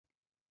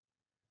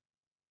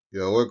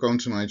You're welcome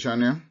to my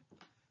channel.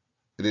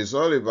 It is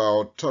all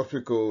about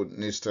topical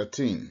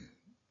Nystatin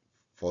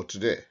for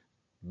today,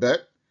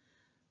 but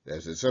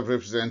there's a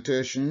separate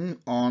presentation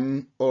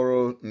on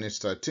oral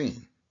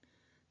Nystatin.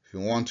 If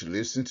you want to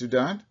listen to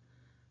that,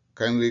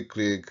 kindly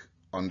click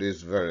on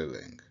this very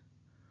link.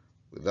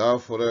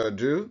 Without further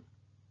ado,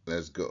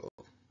 let's go.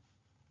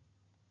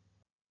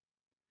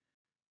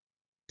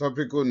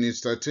 Topical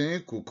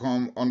Nystatin could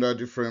come under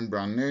different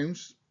brand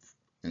names,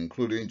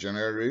 including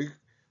generic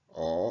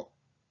or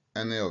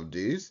any of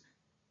these,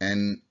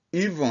 and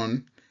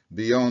even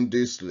beyond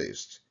this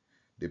list,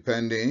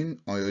 depending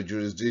on your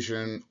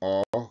jurisdiction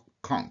or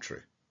country.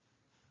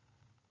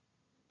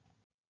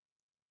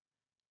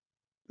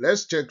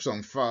 Let's check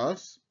some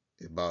facts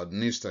about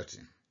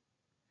Nystatin.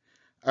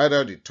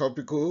 Either the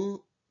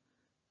topical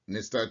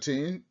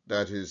Nystatin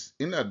that is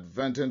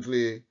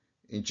inadvertently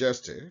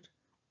ingested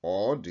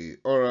or the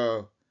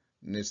oral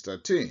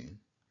Nystatin,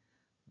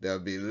 there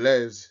will be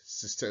less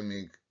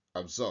systemic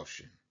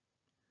absorption.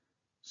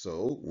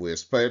 So we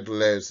expect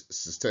less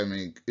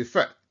systemic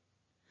effect.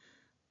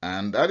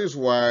 And that is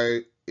why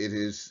it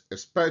is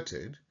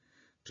expected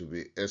to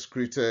be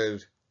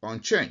excreted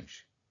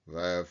unchanged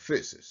via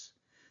feces.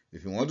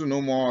 If you want to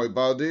know more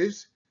about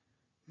this,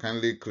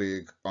 kindly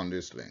click on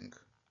this link.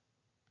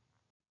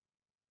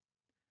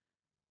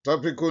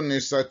 Topical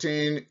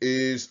Nystatin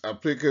is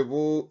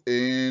applicable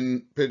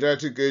in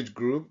pediatric age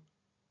group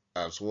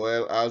as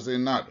well as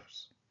in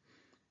adults.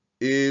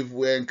 If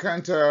we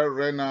encounter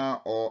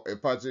renal or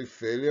hepatic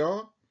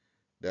failure,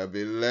 there will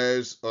be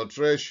less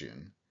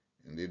alteration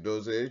in the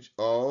dosage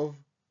of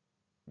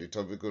the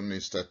topical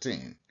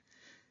Nystatin.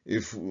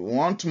 If we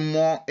want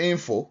more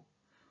info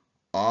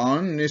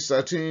on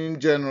Nystatin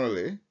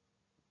generally,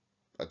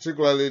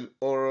 particularly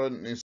oral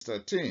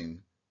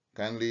Nystatin,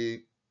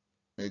 kindly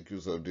make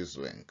use of this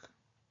link.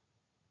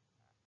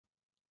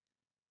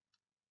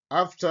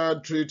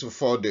 After 3 to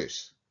 4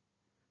 days,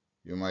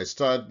 you might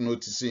start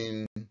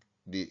noticing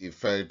the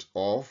effect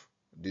of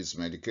this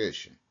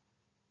medication.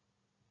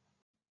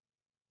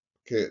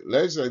 Okay,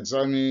 let's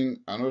examine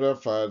another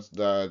fact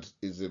that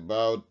is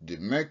about the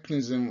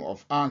mechanism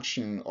of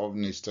action of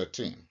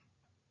Nystatin.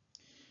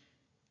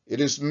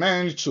 It is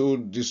meant to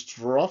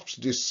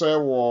disrupt the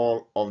cell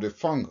wall of the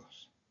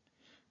fungus,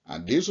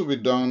 and this will be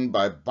done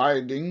by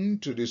binding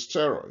to the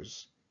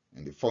steroids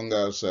in the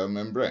fungal cell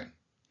membrane.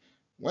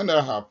 When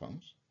that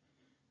happens,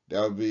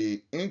 there will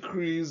be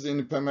increase in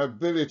the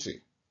permeability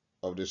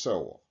of the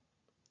cell wall,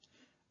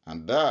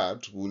 and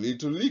that will lead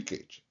to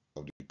leakage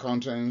of the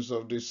contents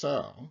of the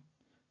cell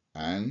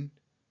and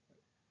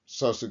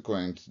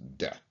subsequent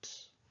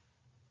death.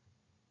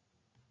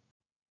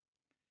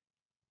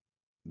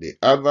 The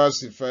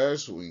adverse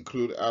effects will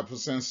include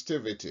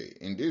hypersensitivity.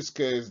 In this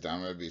case, there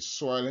may be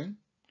swelling,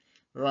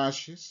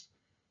 rashes,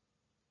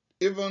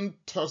 even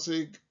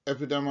toxic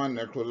epidermal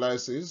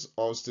necrolysis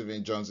or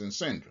Stevens-Johnson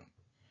syndrome,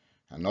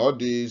 and all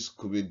these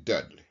could be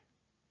deadly.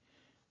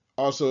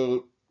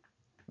 Also,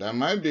 there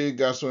might be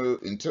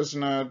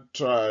gastrointestinal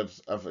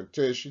tract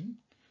affectation,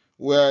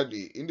 where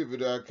the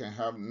individual can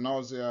have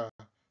nausea,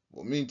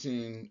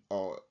 vomiting,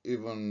 or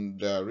even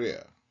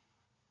diarrhea.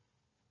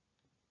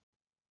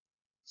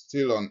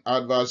 Still on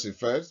adverse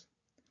effects,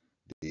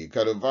 the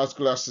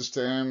cardiovascular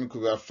system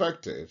could be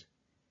affected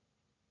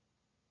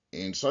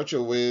in such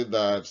a way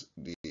that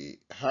the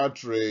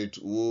heart rate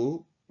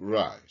will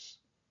rise,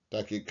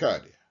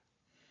 tachycardia.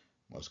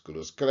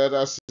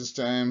 Musculoskeletal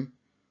system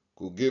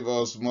could give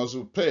us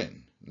muscle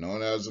pain,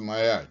 known as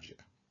myalgia.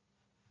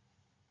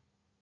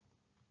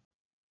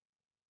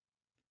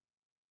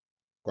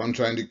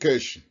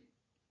 Contraindication.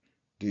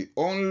 The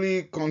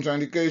only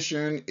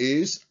contraindication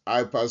is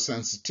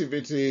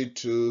hypersensitivity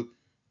to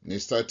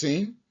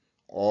Nystatin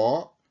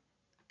or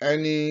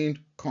any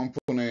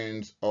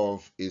component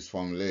of its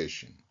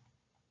formulation.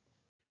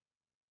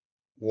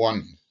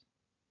 1.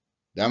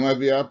 There might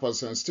be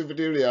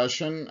hypersensitivity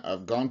reaction.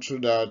 I've gone through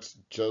that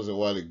just a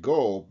while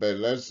ago, but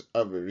let's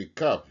have a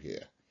recap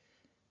here.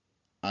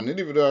 An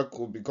individual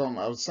could become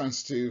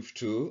hypersensitive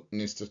to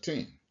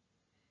Nystatin.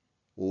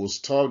 We will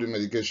stop the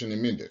medication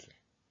immediately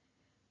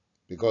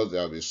because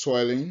there will be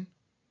swelling,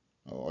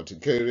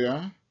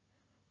 urticaria,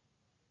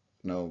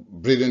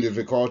 breathing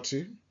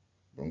difficulty,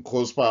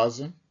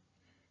 bronchospasm,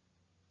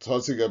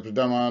 toxic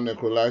epidermal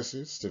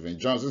necrolysis,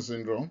 Stevens-Johnson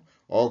syndrome,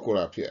 all could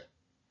appear.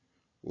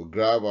 We'll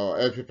grab our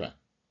EpiPen,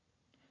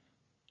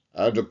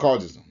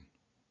 hydrocortisone,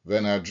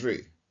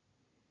 Benadryl,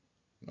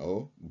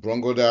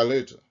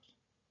 bronchodilators,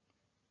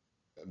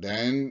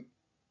 then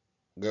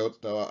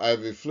get our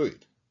IV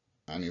fluid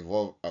and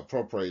involve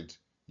appropriate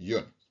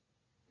units.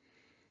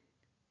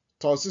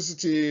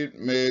 Toxicity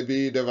may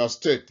be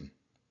devastating,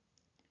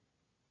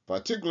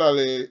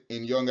 particularly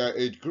in younger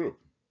age group,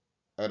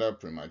 either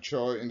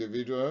premature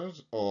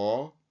individuals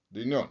or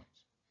the neonates.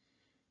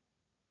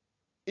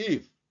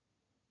 If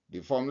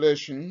the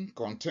formulation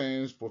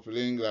contains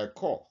propylene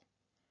glycol,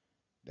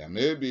 there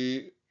may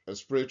be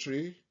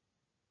respiratory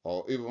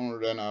or even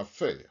renal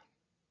failure.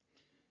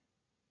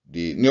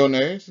 The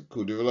neonate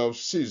could develop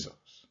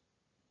seizures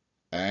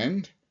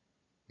and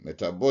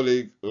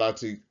metabolic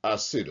lactic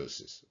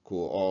acidosis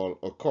could all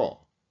occur,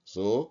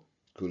 so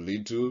could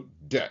lead to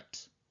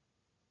death.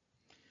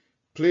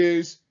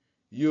 Please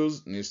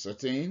use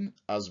Nystatin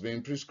as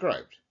being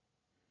prescribed.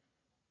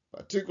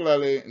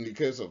 Particularly in the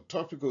case of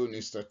topical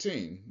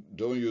Nystatin,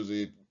 don't use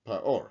it per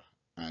oral,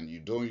 and you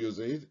don't use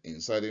it in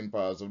certain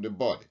parts of the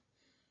body.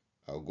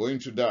 I'll go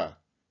into that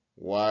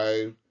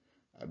while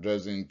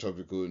addressing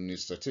topical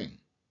Nystatin.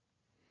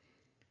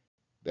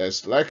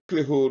 There's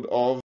likelihood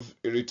of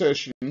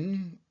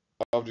irritation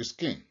of the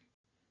skin.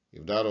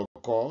 If that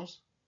occurs,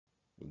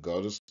 we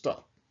got to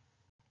stop.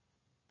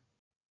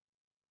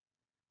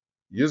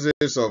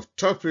 Uses of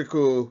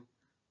topical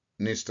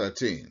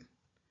Nystatin.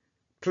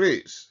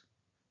 Please,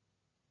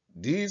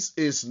 this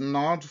is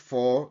not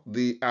for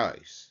the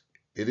eyes.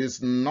 It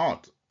is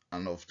not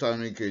an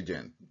ophthalmic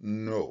agent.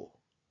 No.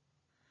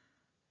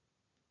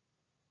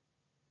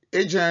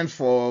 Agent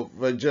for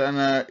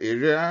vaginal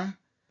area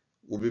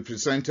will be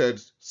presented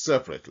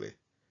separately.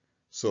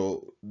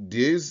 So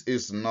this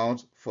is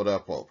not for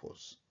that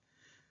purpose.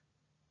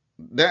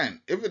 Then,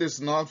 if it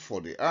is not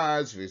for the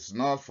eyes, if it's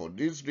not for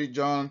this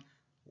region,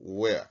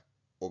 where?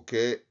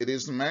 Okay, it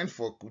is meant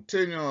for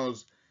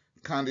cutaneous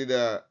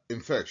candida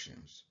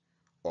infections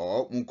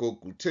or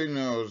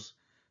mucocutaneous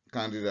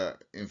candida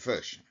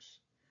infections.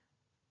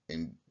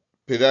 In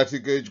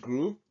pediatric age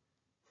group,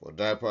 for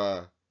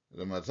diaper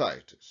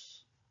dermatitis.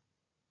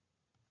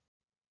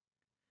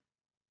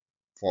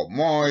 For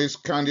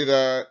moist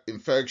candida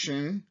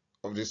infection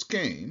of the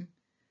skin,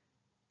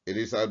 it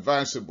is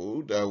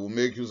advisable that we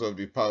make use of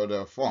the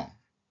powder form.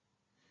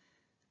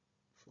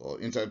 For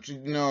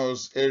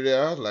intertriginous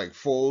area like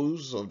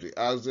folds of the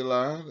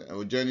axilla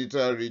or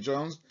genital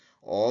regions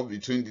or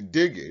between the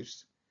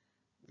digits,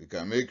 we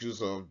can make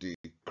use of the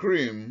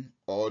cream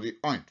or the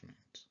ointment.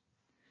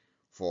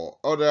 For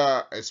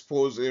other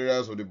exposed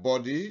areas of the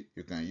body,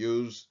 you can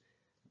use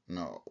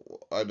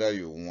either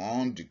you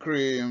want the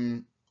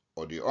cream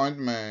or the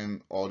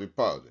ointment or the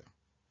powder.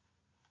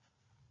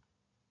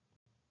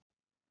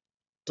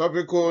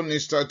 Topical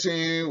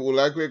Nystatin will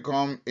likely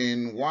come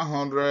in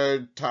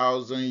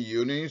 100,000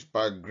 units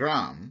per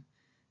gram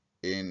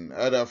in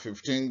either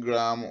 15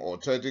 gram or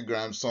 30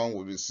 grams. Some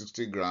will be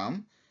 60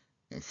 gram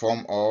in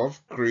form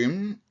of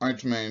cream,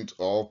 ointment,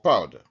 or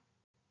powder.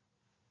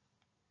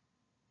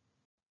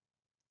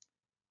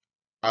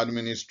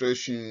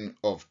 Administration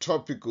of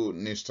topical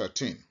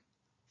Nystatin.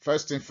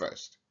 First thing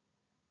first,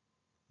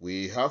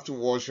 we have to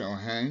wash our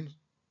hands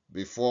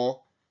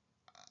before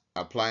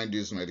applying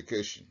this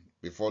medication,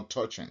 before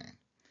touching it.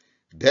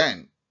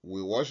 Then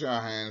we wash our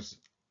hands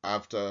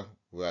after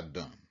we are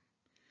done.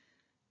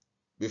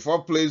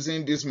 Before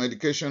placing this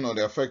medication on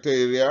the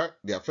affected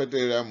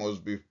area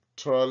must be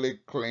thoroughly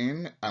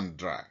clean and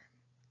dry.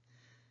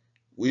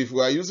 If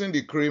we are using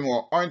the cream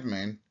or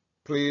ointment,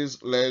 please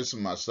let's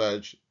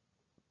massage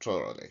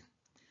thoroughly.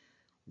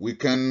 We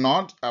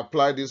cannot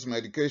apply this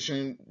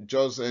medication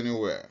just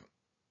anywhere.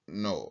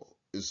 No,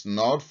 it's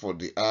not for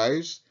the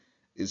eyes,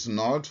 it's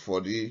not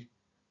for the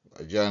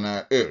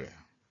vaginal area.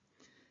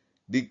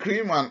 The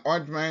cream and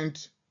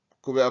ointment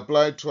could be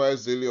applied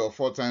twice daily or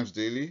 4 times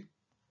daily.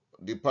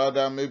 The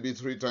powder maybe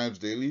 3 times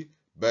daily,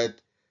 but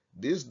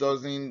this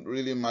doesn't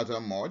really matter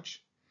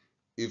much.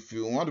 If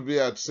you want to be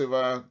at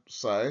safer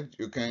side,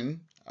 you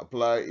can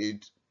apply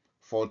it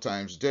 4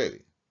 times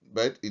daily,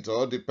 but it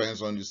all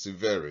depends on the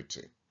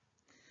severity.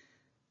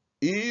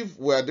 If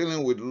we are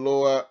dealing with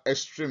lower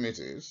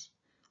extremities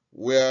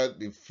where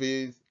the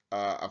feet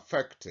are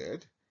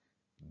affected,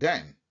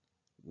 then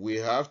we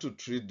have to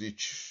treat the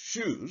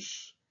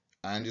shoes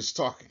and the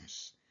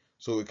stockings.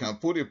 So we can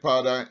put the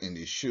powder in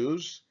the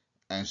shoes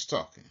and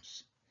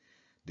stockings.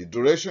 The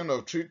duration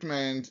of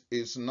treatment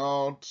is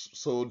not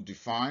so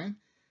defined.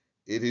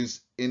 It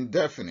is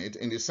indefinite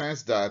in the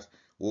sense that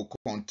we'll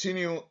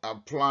continue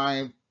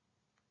applying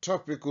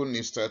topical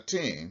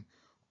Nystatin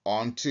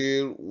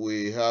until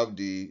we have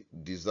the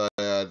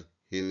desired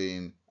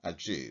healing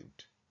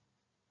achieved.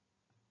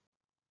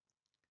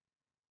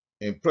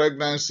 In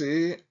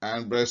pregnancy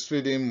and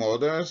breastfeeding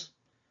mothers,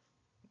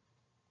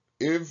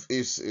 if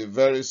it's a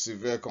very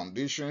severe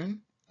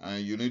condition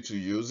and you need to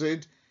use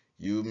it,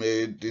 you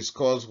may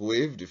discuss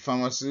with the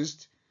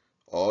pharmacist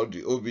or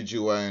the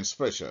OBGYN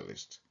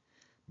specialist.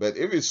 But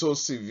if it's so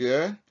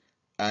severe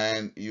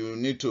and you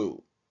need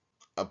to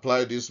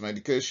apply this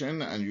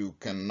medication and you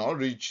cannot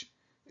reach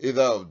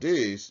either of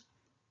these,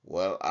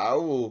 well, I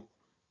will,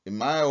 in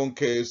my own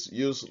case,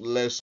 use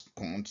less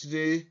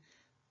quantity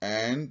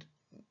and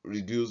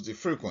reduce the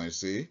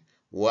frequency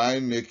while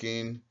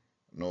making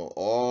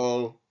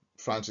all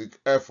frantic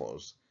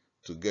efforts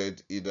to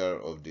get either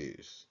of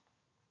these.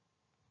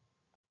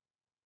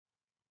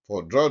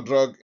 For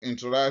drug-drug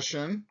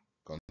interaction,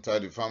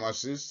 contact the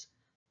pharmacist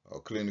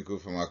or clinical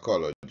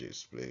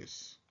pharmacologist,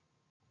 please.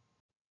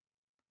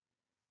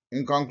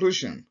 In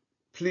conclusion,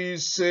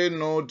 please say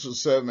no to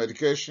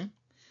self-medication.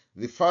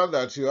 The fact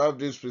that you have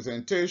this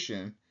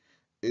presentation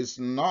is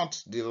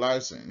not the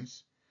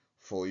license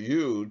for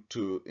you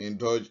to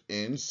indulge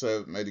in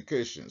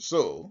self-medication.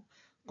 So,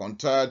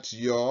 contact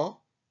your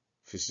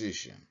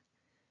physician.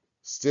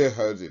 Stay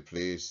healthy,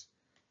 please.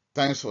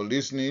 Thanks for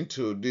listening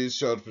to this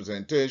short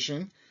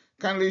presentation.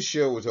 Kindly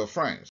share with your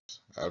friends.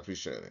 I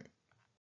appreciate it.